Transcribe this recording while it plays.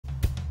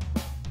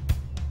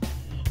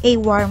A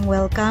warm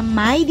welcome,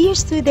 my dear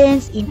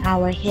students, in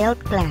our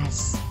health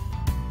class.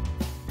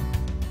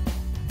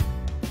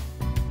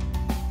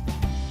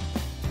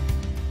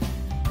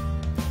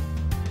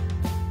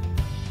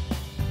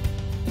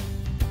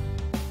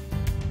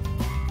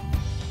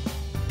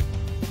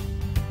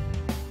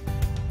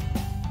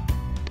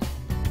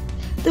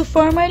 To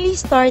formally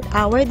start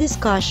our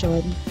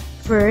discussion,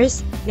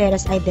 first, let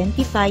us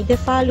identify the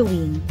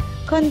following.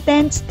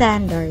 Content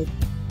standard.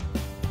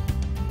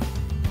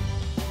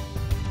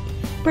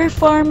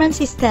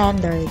 Performance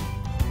standard.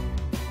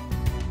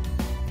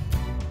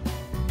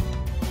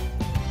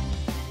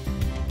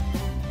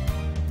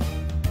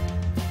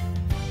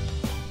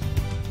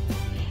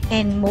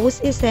 And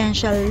most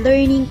essential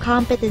learning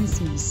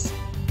competencies.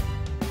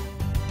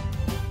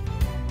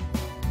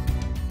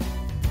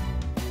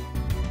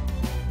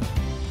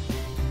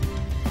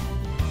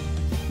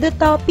 The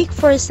topic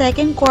for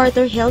second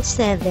quarter Health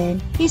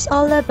 7 is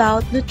all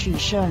about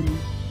nutrition.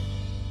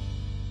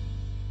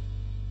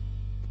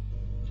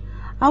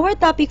 Our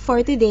topic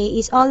for today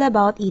is all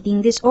about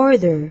eating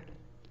disorder.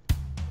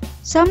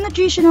 Some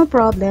nutritional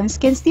problems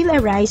can still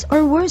arise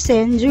or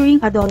worsen during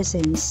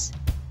adolescence.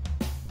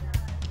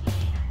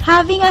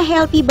 Having a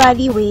healthy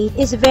body weight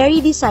is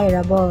very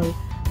desirable,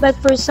 but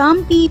for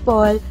some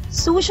people,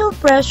 social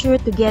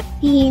pressure to get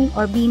thin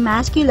or be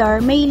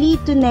muscular may lead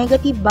to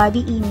negative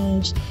body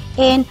image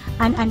and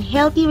an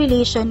unhealthy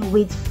relation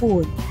with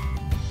food.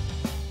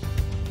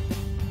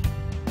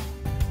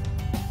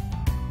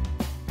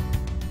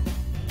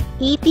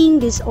 Eating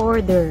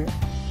disorder.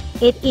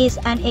 It is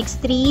an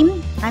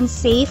extreme,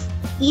 unsafe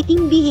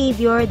eating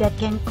behavior that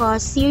can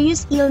cause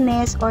serious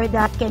illness or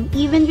that can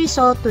even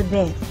result to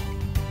death.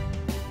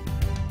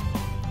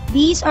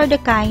 These are the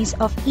kinds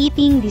of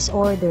eating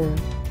disorder: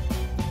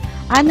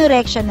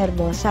 anorexia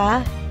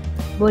nervosa,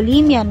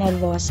 bulimia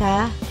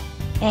nervosa,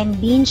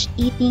 and binge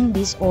eating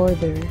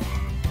disorder.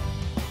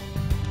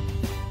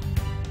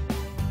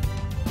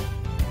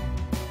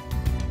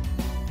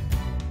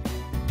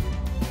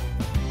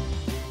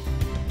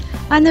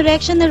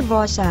 Anorexia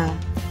nervosa,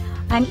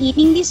 an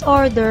eating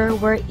disorder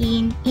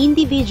wherein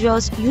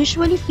individuals,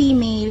 usually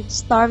female,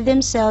 starve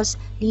themselves,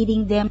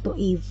 leading them to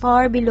a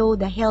far below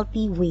the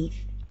healthy weight.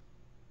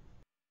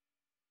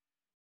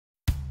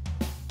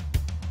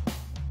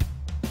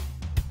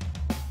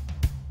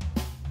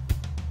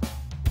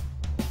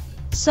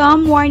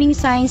 Some warning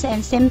signs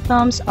and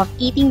symptoms of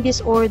eating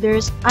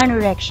disorders: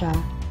 anorexia,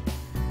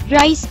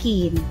 dry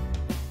skin,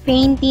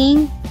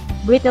 fainting,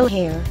 brittle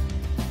hair,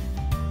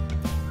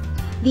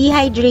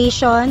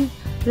 dehydration,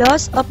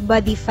 loss of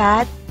body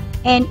fat,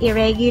 and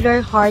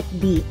irregular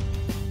heartbeat.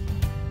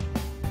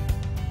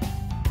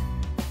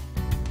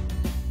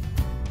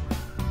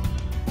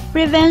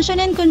 Prevention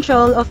and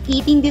control of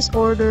eating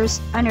disorders: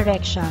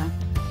 anorexia.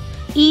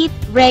 Eat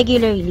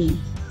regularly.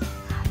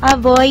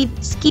 Avoid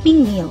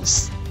skipping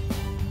meals.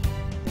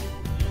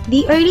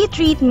 The early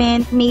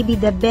treatment may be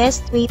the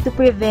best way to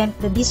prevent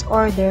the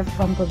disorder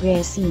from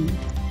progressing.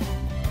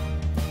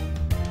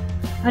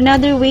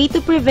 Another way to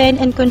prevent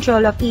and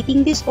control of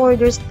eating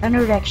disorders: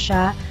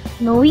 anorexia,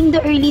 knowing the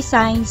early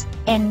signs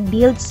and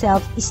build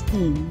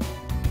self-esteem.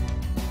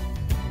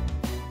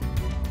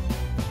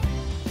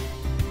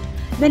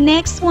 The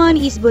next one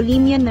is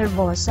bulimia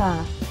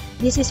nervosa.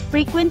 This is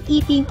frequent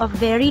eating of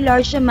very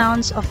large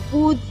amounts of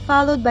food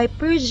followed by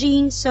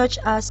purging, such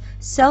as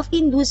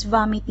self-induced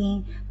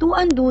vomiting, to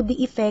undo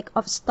the effect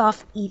of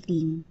stuff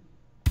eating.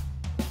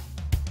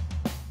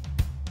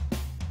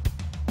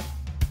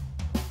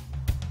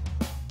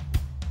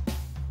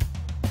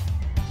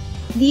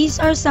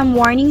 These are some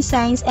warning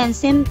signs and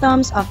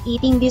symptoms of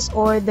eating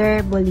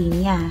disorder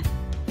bulimia: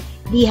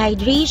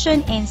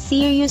 dehydration and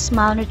serious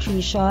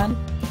malnutrition,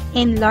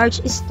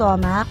 enlarged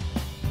stomach,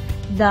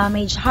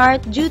 damaged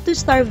heart due to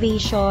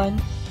starvation,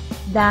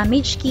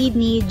 damaged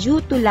kidney due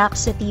to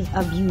laxative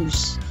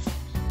abuse,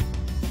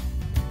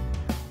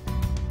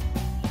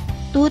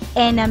 tooth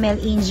enamel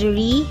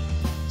injury,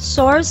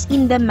 sores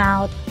in the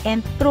mouth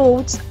and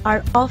throats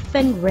are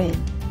often red.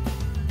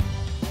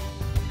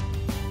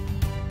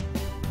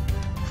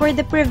 For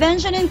the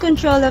prevention and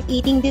control of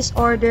eating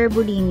disorder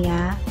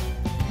bulimia,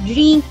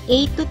 drink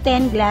 8 to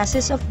 10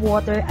 glasses of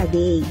water a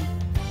day.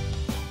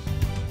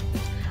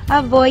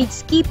 Avoid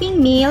skipping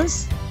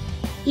meals.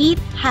 Eat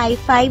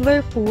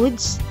high-fiber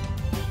foods.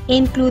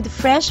 Include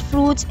fresh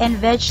fruits and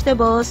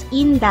vegetables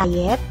in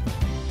diet.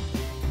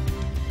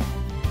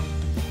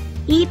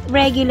 Eat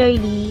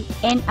regularly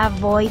and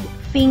avoid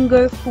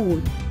finger food.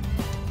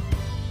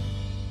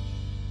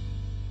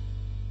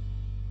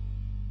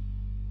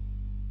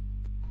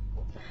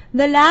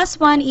 The last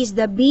one is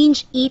the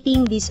binge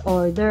eating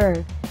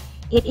disorder.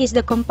 It is the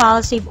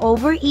compulsive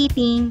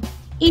overeating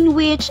in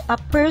which a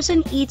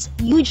person eats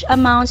huge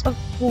amounts of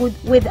food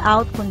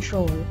without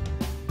control.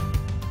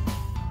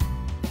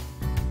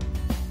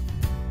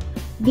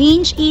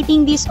 Binge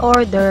eating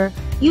disorder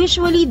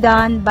usually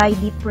done by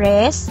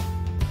depressed,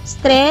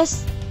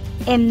 stressed,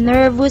 and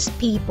nervous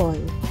people.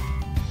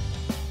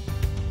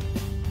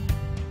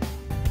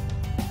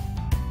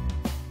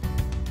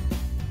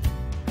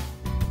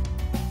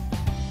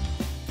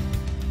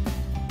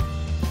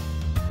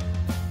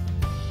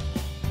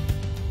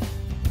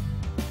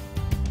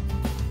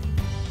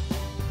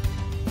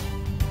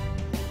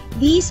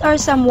 These are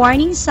some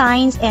warning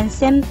signs and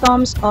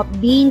symptoms of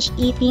binge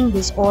eating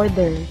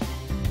disorder: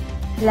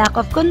 lack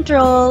of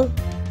control,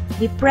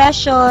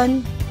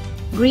 depression,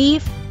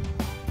 grief,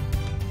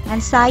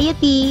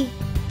 anxiety,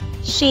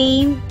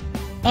 shame,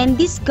 and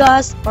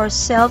disgust or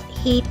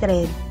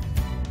self-hatred.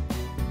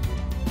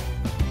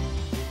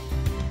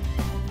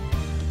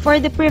 For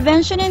the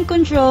prevention and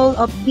control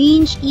of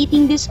binge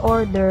eating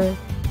disorder,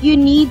 you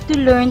need to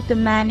learn to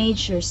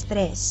manage your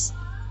stress.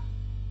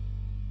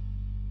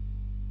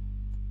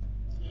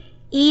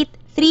 Eat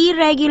 3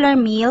 regular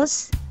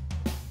meals.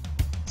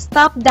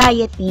 Stop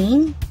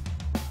dieting.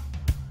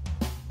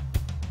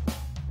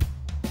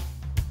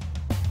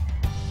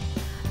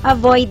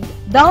 Avoid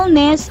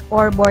dullness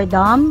or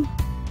boredom.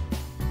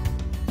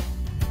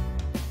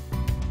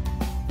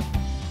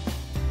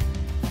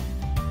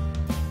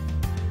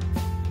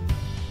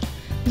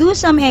 Do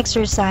some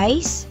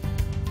exercise.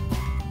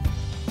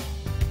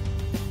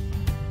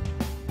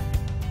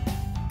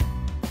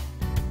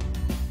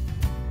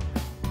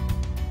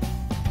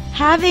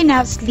 Have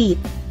enough sleep.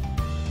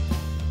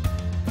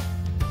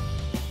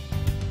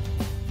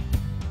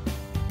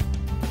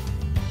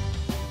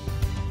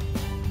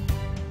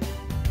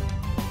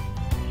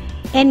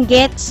 And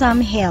get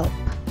some help.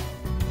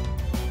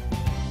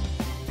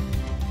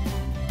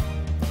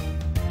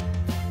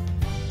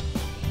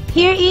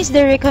 Here is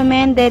the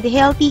recommended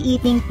healthy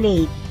eating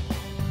plate.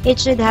 It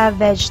should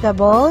have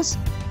vegetables,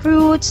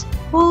 fruits,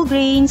 whole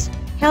grains,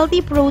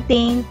 healthy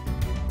protein,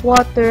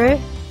 water,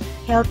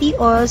 healthy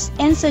oils,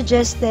 and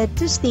suggested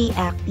to stay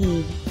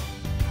active.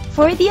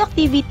 For the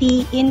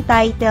activity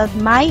entitled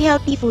My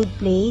Healthy Food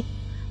Plate,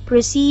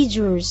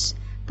 procedures: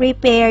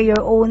 prepare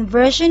your own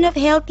version of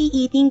healthy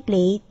eating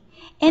plate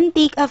and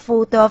take a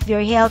photo of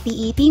your healthy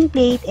eating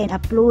plate and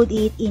upload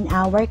it in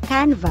our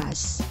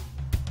canvas.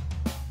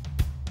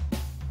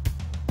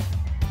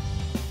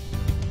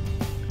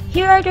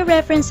 Here are the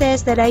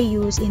references that I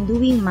use in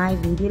doing my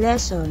video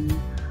lesson.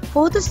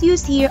 Photos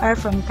used here are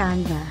from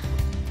Canva.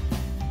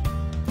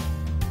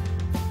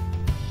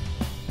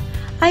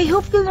 I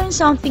hope you learned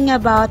something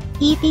about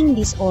eating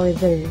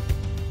disorder.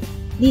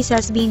 This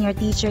has been your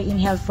teacher in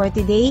health for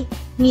today,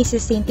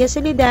 Mrs. Cynthia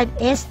Soledad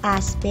S.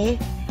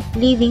 Aspe,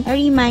 leaving a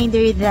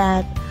reminder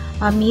that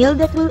a meal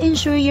that will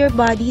ensure your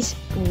body is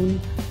full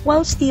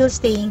while still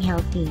staying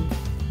healthy.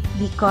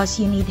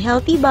 Because you need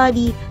healthy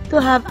body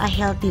to have a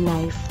healthy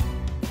life.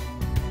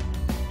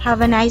 Have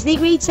a nice day,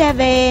 grade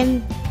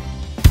 7!